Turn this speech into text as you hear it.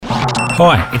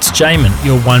Hi, it's Jaemin,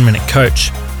 your 1 Minute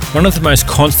Coach. One of the most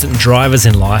constant drivers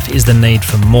in life is the need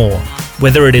for more.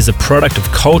 Whether it is a product of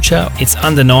culture, it's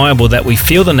undeniable that we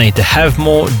feel the need to have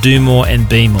more, do more, and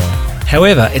be more.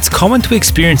 However, it's common to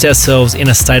experience ourselves in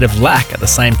a state of lack at the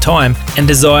same time and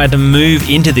desire to move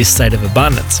into this state of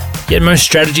abundance. Yet most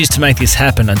strategies to make this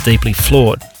happen are deeply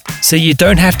flawed. So you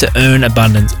don't have to earn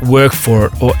abundance, work for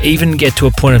it, or even get to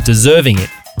a point of deserving it.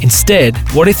 Instead,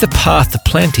 what if the path to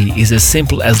plenty is as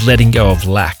simple as letting go of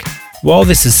lack? While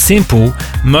this is simple,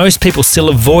 most people still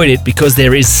avoid it because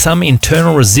there is some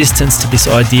internal resistance to this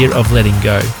idea of letting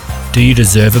go. Do you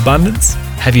deserve abundance?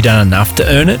 Have you done enough to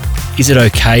earn it? Is it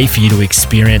okay for you to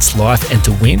experience life and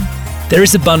to win? There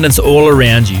is abundance all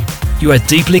around you. You are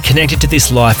deeply connected to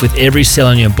this life with every cell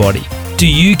in your body. Do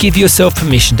you give yourself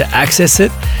permission to access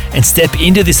it and step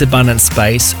into this abundant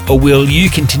space, or will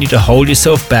you continue to hold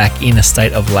yourself back in a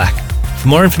state of lack? For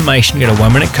more information, go to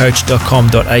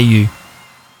oneminutecoach.com.au.